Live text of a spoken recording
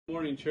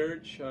Morning,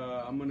 church.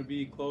 I'm going to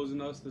be closing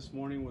us this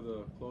morning with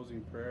a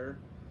closing prayer.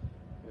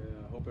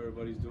 I hope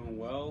everybody's doing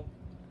well.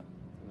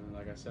 And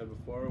like I said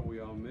before,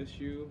 we all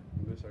miss you.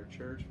 We miss our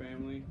church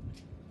family.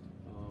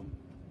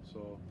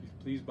 So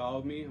please bow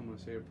with me. I'm going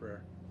to say a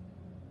prayer.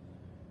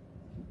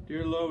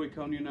 Dear Lord, we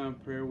come to you now in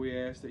prayer. We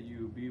ask that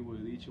you be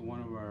with each and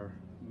one of our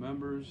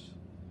members.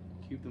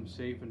 Keep them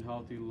safe and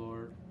healthy,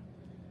 Lord.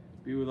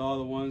 Be with all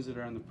the ones that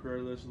are on the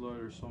prayer list, Lord.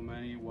 There's so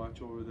many.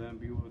 Watch over them.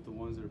 Be with the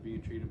ones that are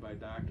being treated by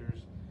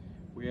doctors.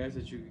 We ask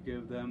that you could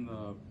give them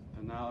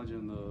the knowledge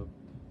and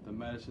the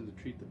medicine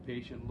to treat the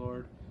patient,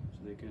 Lord,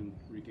 so they can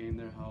regain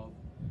their health.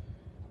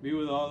 Be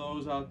with all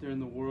those out there in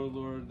the world,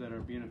 Lord, that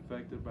are being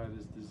affected by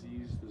this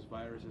disease, this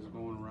virus is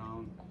going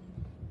around.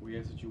 We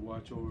ask that you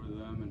watch over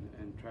them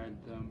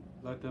and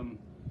let them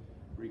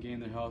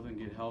regain their health and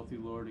get healthy,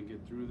 Lord, and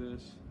get through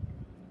this.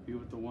 Be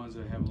with the ones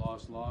that have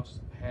lost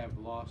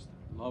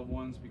loved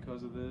ones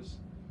because of this.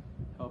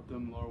 Help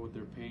them, Lord, with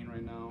their pain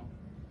right now.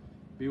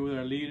 Be with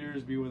our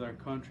leaders, be with our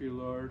country,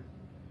 Lord.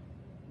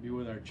 Be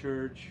with our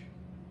church.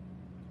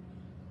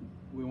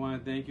 We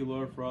want to thank you,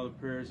 Lord, for all the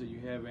prayers that you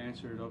have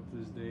answered up to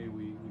this day.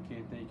 We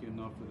can't thank you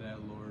enough for that,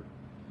 Lord.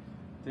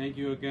 Thank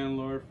you again,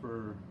 Lord,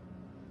 for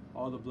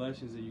all the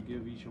blessings that you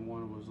give each and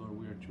one of us, Lord.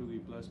 We are truly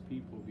blessed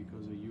people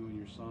because of you and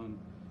your Son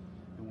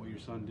and what your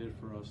Son did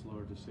for us,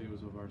 Lord, to save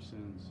us of our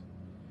sins.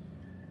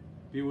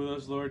 Be with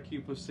us, Lord.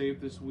 Keep us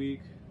safe this week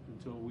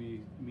until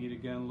we meet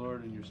again,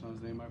 Lord. In your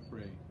Son's name I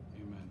pray.